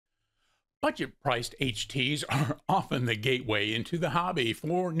Budget-priced HTs are often the gateway into the hobby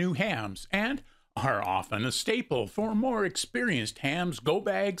for new hams and are often a staple for more experienced hams, go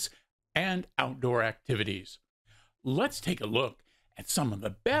bags, and outdoor activities. Let's take a look at some of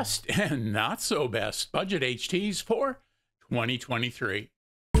the best and not so best budget HTs for 2023.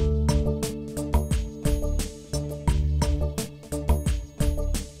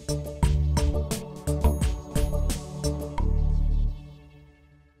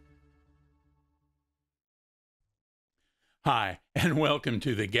 Hi, and welcome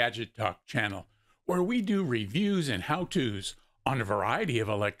to the Gadget Talk channel, where we do reviews and how-tos on a variety of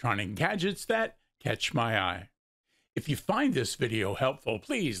electronic gadgets that catch my eye. If you find this video helpful,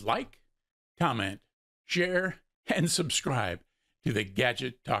 please like, comment, share, and subscribe to the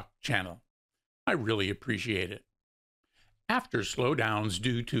Gadget Talk channel. I really appreciate it. After slowdowns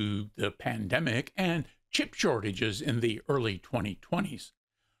due to the pandemic and chip shortages in the early 2020s,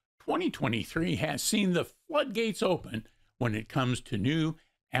 2023 has seen the floodgates open when it comes to new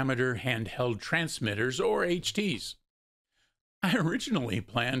amateur handheld transmitters, or HTs. I originally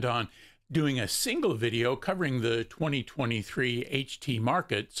planned on doing a single video covering the 2023 HT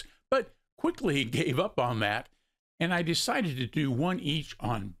markets, but quickly gave up on that, and I decided to do one each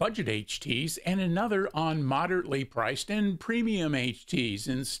on budget HTs and another on moderately priced and premium HTs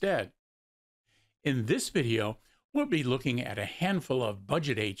instead. In this video, we'll be looking at a handful of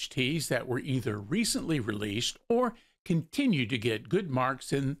budget HTs that were either recently released or continue to get good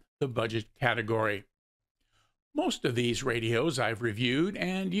marks in the budget category. Most of these radios I've reviewed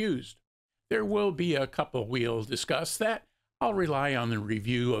and used. There will be a couple we'll discuss that I'll rely on the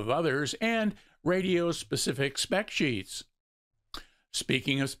review of others and radio-specific spec sheets.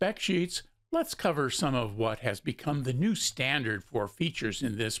 Speaking of spec sheets, let's cover some of what has become the new standard for features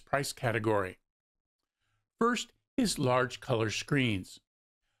in this price category. First is large color screens.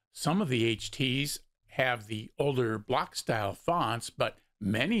 Some of the HTs have the older block-style fonts, but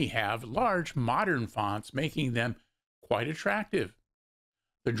many have large modern fonts, making them quite attractive.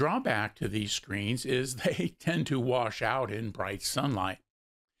 The drawback to these screens is they tend to wash out in bright sunlight.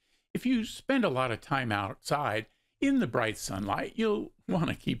 If you spend a lot of time outside in the bright sunlight, you'll want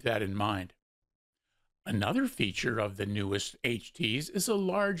to keep that in mind. Another feature of the newest HTs is a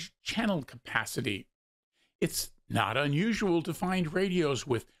large channel capacity. It's not unusual to find radios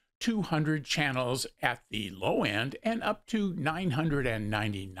with 200 channels at the low end and up to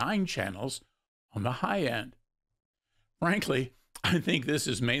 999 channels on the high end. Frankly, I think this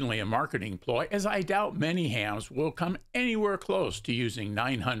is mainly a marketing ploy, as I doubt many hams will come anywhere close to using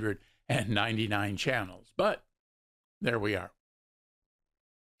 999 channels, but there we are.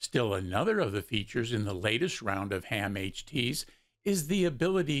 Still, another of the features in the latest round of ham HTs is the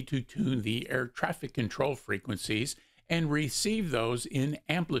ability to tune the air traffic control frequencies and receive those in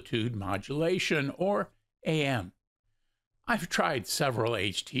amplitude modulation, or AM. I've tried several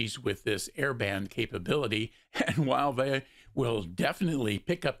HTs with this airband capability, and while they will definitely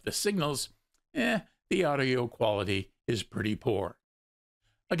pick up the signals, the audio quality is pretty poor.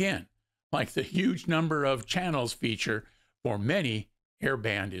 Again, like the huge number of channels feature, for many,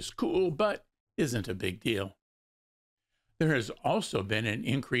 airband is cool, but isn't a big deal. There has also been an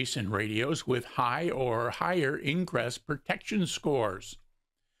increase in radios with high or higher ingress protection scores.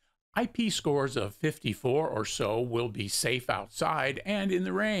 IP scores of 54 or so will be safe outside and in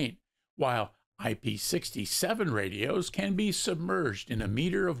the rain, while IP67 radios can be submerged in a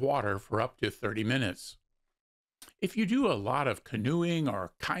meter of water for up to 30 minutes. If you do a lot of canoeing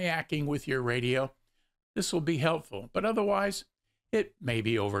or kayaking with your radio, this will be helpful, but otherwise, it may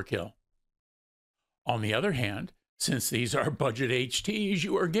be overkill. On the other hand, since these are budget HTs,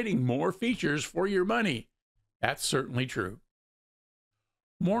 you are getting more features for your money. That's certainly true.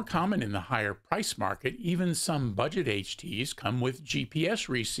 More common in the higher price market, even some budget HTs come with GPS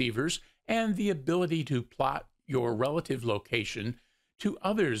receivers and the ability to plot your relative location to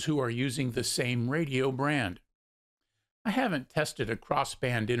others who are using the same radio brand. I haven't tested a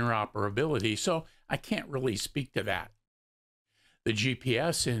cross-band interoperability, so I can't really speak to that. The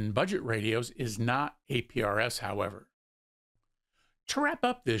GPS in budget radios is not APRS, however. To wrap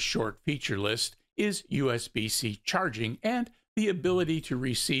up this short feature list is USB-C charging and the ability to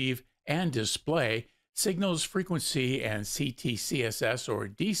receive and display signals frequency and CTCSS or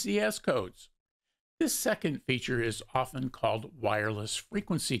DCS codes. This second feature is often called wireless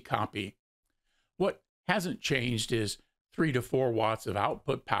frequency copy. What hasn't changed is 3 to 4 watts of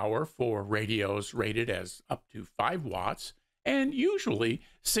output power for radios rated as up to 5 watts, and usually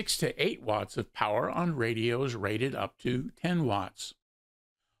 6 to 8 watts of power on radios rated up to 10 watts.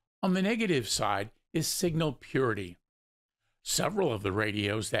 On the negative side is signal purity. Several of the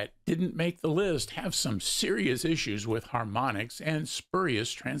radios that didn't make the list have some serious issues with harmonics and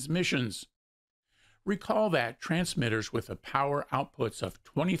spurious transmissions. Recall that transmitters with a power outputs of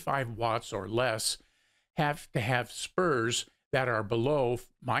 25 watts or less have to have spurs that are below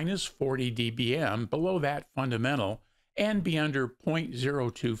minus 40 dBm, below that fundamental, and be under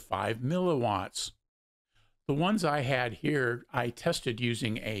 0.025 milliwatts. The ones I had here, I tested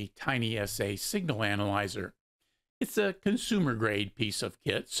using a Tiny SA signal analyzer. It's a consumer-grade piece of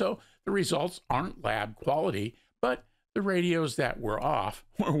kit, so the results aren't lab quality, but the radios that were off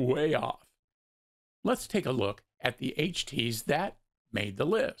were way off. Let's take a look at the HTs that made the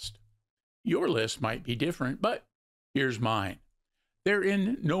list. Your list might be different, but here's mine. They're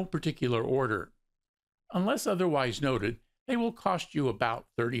in no particular order. Unless otherwise noted, they will cost you about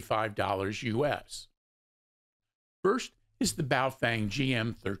 $35 US. First is the BaoFeng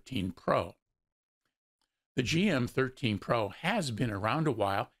GM-13Pro. The GM-13Pro has been around a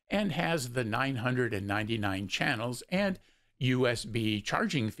while and has the 999 channels and USB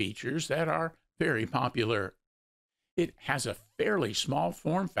charging features that are very popular. It has a fairly small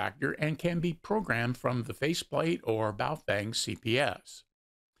form factor and can be programmed from the faceplate or BaoFeng CPS.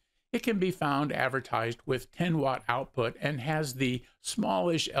 It can be found advertised with 10-watt output and has the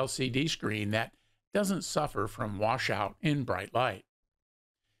smallish LCD screen that doesn't suffer from washout in bright light.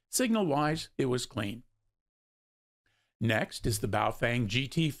 Signal-wise, it was clean. Next is the BaoFeng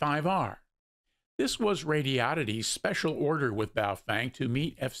GT-5R. This was Radioddity's special order with BaoFeng to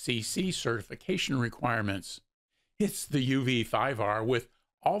meet FCC certification requirements. It's the UV-5R with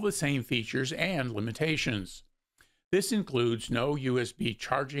all the same features and limitations. This includes no USB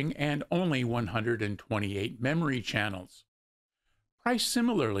charging and only 128 memory channels. Priced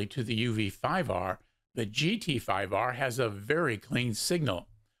similarly to the UV-5R, the GT-5R has a very clean signal,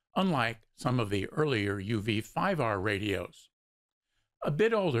 unlike some of the earlier UV-5R radios. A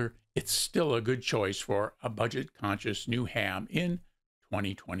bit older, it's still a good choice for a budget-conscious new ham in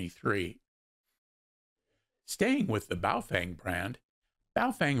 2023. Staying with the BaoFeng brand,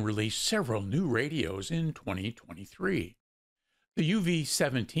 BaoFeng released several new radios in 2023. The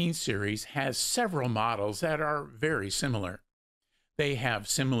UV-17 series has several models that are very similar. They have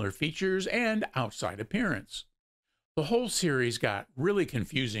similar features and outside appearance. The whole series got really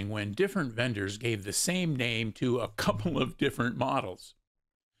confusing when different vendors gave the same name to a couple of different models.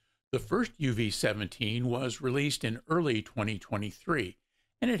 The first UV-17 was released in early 2023,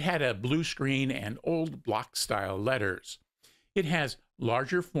 and it had a blue screen and old block-style letters. It has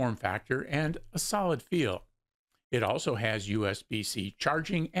larger form factor and a solid feel. It also has USB-C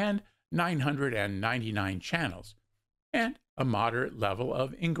charging and 999 channels, and a moderate level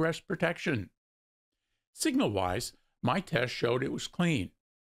of ingress protection. Signal-wise, my test showed it was clean.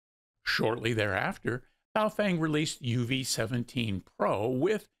 Shortly thereafter, BaoFeng released UV-17Pro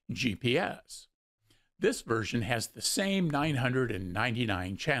with GPS. This version has the same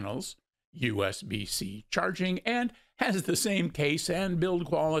 999 channels, USB-C charging, and has the same case and build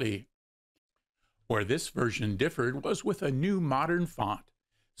quality. Where this version differed was with a new modern font,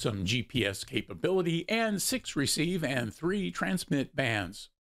 some GPS capability, and 6 receive and 3 transmit bands.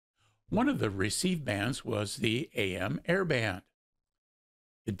 One of the receive bands was the AM airband.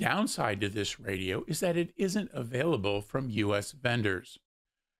 The downside to this radio is that it isn't available from US vendors.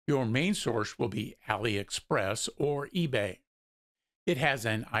 Your main source will be AliExpress or eBay. It has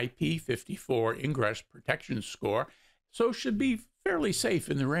an IP54 ingress protection score, so should be fairly safe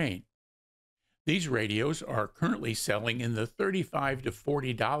in the rain. These radios are currently selling in the $35 to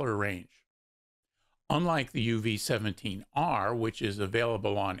 $40 range. Unlike the UV-17R, which is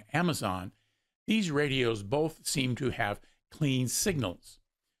available on Amazon, these radios both seem to have clean signals.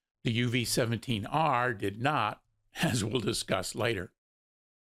 The UV-17R did not, as we'll discuss later.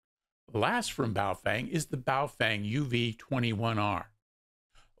 Last from BaoFeng is the BaoFeng UV-21R.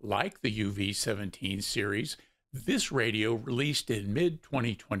 Like the UV-17 series, this radio released in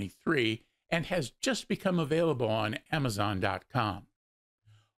mid-2023 and has just become available on Amazon.com.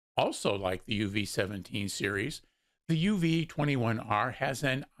 Also like the UV-17 series, the UV-21R has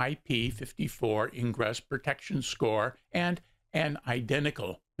an IP54 ingress protection score and an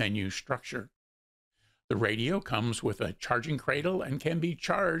identical menu structure. The radio comes with a charging cradle and can be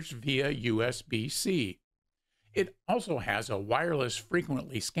charged via USB-C. It also has a wireless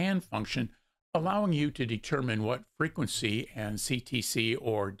frequently scanned function, allowing you to determine what frequency and CTC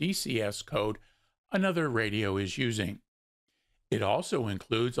or DCS code another radio is using. It also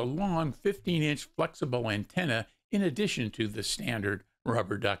includes a long 15-inch flexible antenna in addition to the standard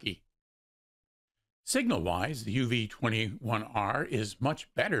rubber ducky. Signal-wise, the UV-21R is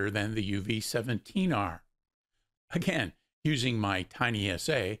much better than the UV-17R. Again, Using my tiny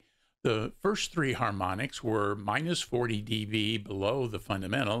SA, the first three harmonics were minus 40 dB below the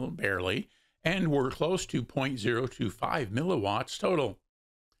fundamental, barely, and were close to 0.025 milliwatts total.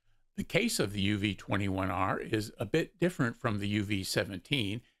 The case of the UV-21R is a bit different from the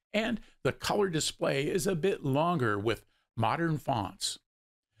UV-17, and the color display is a bit longer with modern fonts.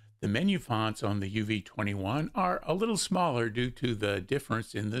 The menu fonts on the UV-21 are a little smaller due to the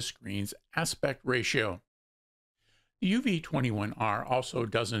difference in the screen's aspect ratio. The UV-21R also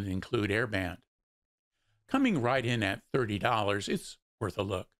doesn't include airband. Coming right in at $30, it's worth a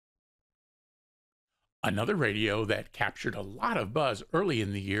look. Another radio that captured a lot of buzz early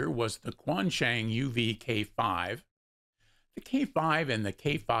in the year was the Quansheng UV-K5. The K5 and the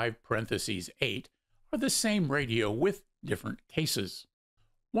K5 (8) are the same radio with different cases.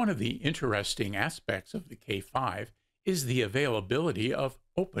 One of the interesting aspects of the K5 is the availability of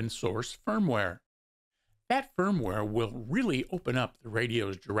open source firmware. That firmware will really open up the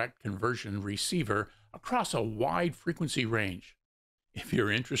radio's direct conversion receiver across a wide frequency range. If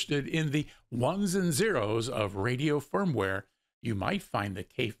you're interested in the ones and zeros of radio firmware, you might find the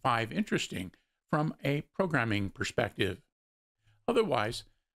K5 interesting from a programming perspective. Otherwise,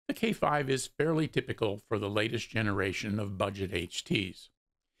 the K5 is fairly typical for the latest generation of budget HTs.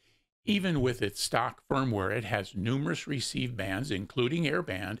 Even with its stock firmware, it has numerous receive bands, including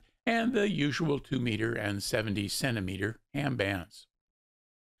airband, and the usual 2-meter and 70-centimeter ham bands.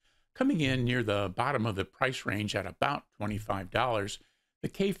 Coming in near the bottom of the price range at about $25, the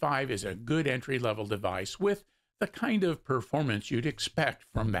K5 is a good entry-level device with the kind of performance you'd expect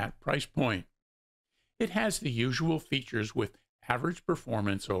from that price point. It has the usual features with average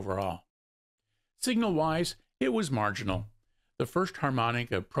performance overall. Signal-wise, it was marginal. The first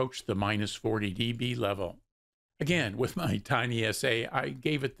harmonic approached the minus 40 dB level. Again, with my tiny SA, I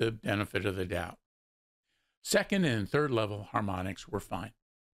gave it the benefit of the doubt. Second and third level harmonics were fine.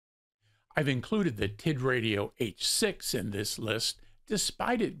 I've included the Tidradio H6 in this list,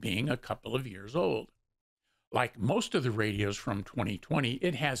 despite it being a couple of years old. Like most of the radios from 2020,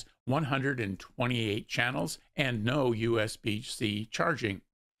 it has 128 channels and no USB-C charging.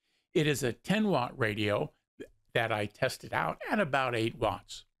 It is a 10-watt radio that I tested out at about 8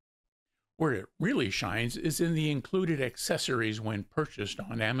 watts. Where it really shines is in the included accessories when purchased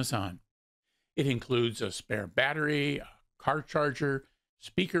on Amazon. It includes a spare battery, a car charger,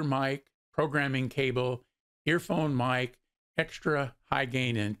 speaker mic, programming cable, earphone mic, extra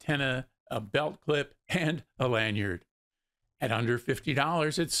high-gain antenna, a belt clip, and a lanyard. At under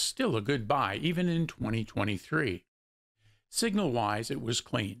 $50, it's still a good buy, even in 2023. Signal-wise, it was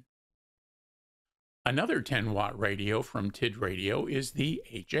clean. Another 10-watt radio from Tidradio is the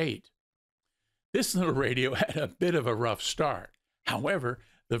H8. This little radio had a bit of a rough start. However,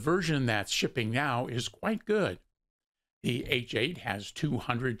 the version that's shipping now is quite good. The H8 has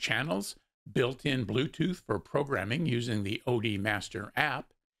 200 channels, built-in Bluetooth for programming using the OD Master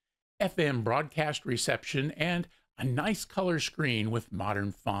app, FM broadcast reception, and a nice color screen with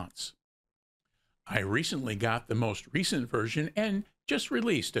modern fonts. I recently got the most recent version and just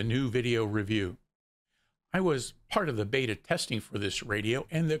released a new video review. I was part of the beta testing for this radio,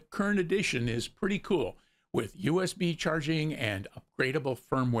 and the current edition is pretty cool, with USB charging and upgradable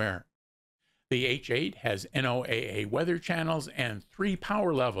firmware. The H8 has NOAA weather channels and 3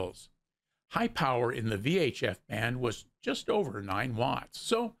 power levels. High power in the VHF band was just over 9 watts,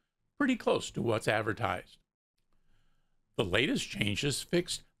 so pretty close to what's advertised. The latest changes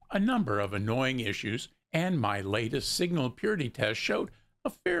fixed a number of annoying issues, and my latest signal purity test showed a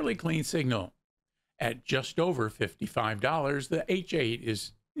fairly clean signal. At just over $55, the H8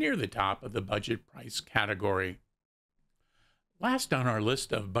 is near the top of the budget price category. Last on our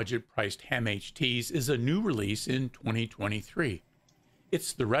list of budget-priced ham HTs is a new release in 2023.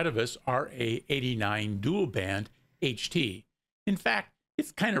 It's the Retevis RA89 dual-band HT. In fact,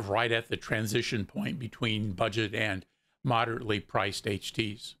 it's kind of right at the transition point between budget and moderately priced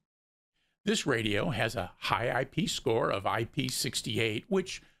HTs. This radio has a high IP score of IP68,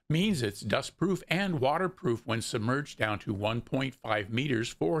 which means it's dustproof and waterproof when submerged down to 1.5 meters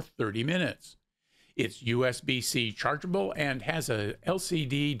for 30 minutes. It's USB-C chargeable and has a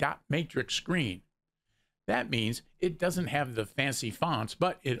LCD dot matrix screen. That means it doesn't have the fancy fonts,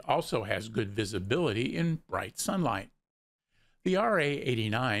 but it also has good visibility in bright sunlight. The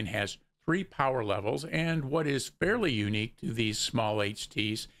RA89 has 3 power levels, and what is fairly unique to these small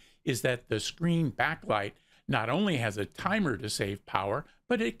HTs is that the screen backlight not only has a timer to save power,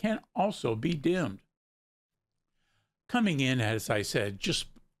 but it can also be dimmed. Coming in, as I said, just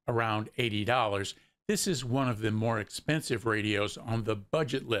around $80, this is one of the more expensive radios on the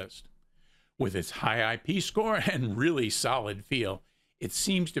budget list. With its high IP score and really solid feel, it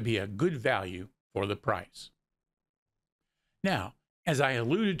seems to be a good value for the price. Now, as I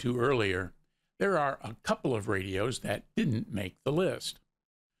alluded to earlier, there are a couple of radios that didn't make the list.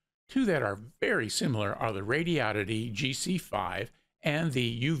 Two that are very similar are the Radioddity GC5 and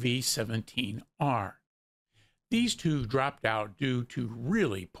the UV-17R. These two dropped out due to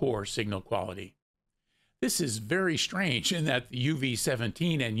really poor signal quality. This is very strange in that the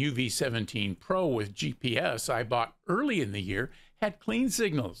UV-17 and UV-17Pro with GPS I bought early in the year had clean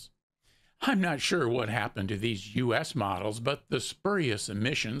signals. I'm not sure what happened to these US models, but the spurious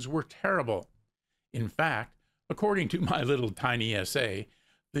emissions were terrible. In fact, according to my little tiny essay,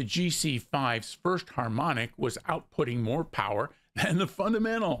 the GC5's first harmonic was outputting more power than the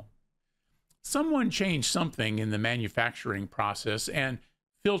fundamental. Someone changed something in the manufacturing process and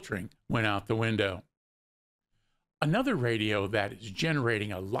filtering went out the window. Another radio that is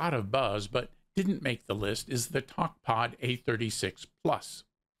generating a lot of buzz but didn't make the list is the TalkPod A36 Plus.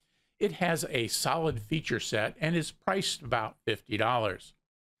 It has a solid feature set and is priced about $50.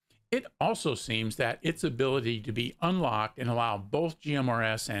 It also seems that its ability to be unlocked and allow both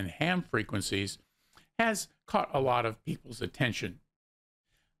GMRS and ham frequencies has caught a lot of people's attention.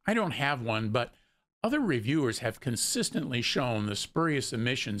 I don't have one, but other reviewers have consistently shown the spurious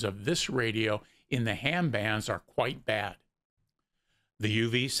emissions of this radio in the ham bands are quite bad. The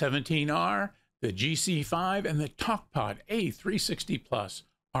UV-17R, the GC5, and the TalkPod A360 Plus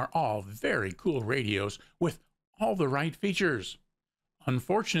are all very cool radios with all the right features.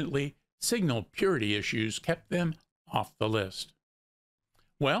 Unfortunately, signal purity issues kept them off the list.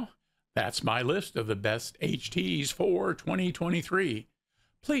 Well, that's my list of the best HTs for 2023.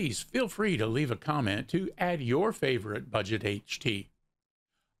 Please feel free to leave a comment to add your favorite budget HT.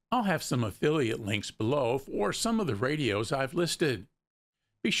 I'll have some affiliate links below for some of the radios I've listed.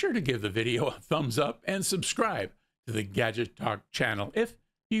 Be sure to give the video a thumbs up and subscribe to the Gadget Talk channel if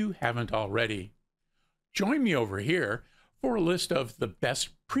you haven't already. Join me over here for a list of the best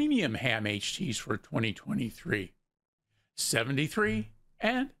premium ham HTs for 2023. 73,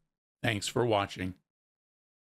 and thanks for watching.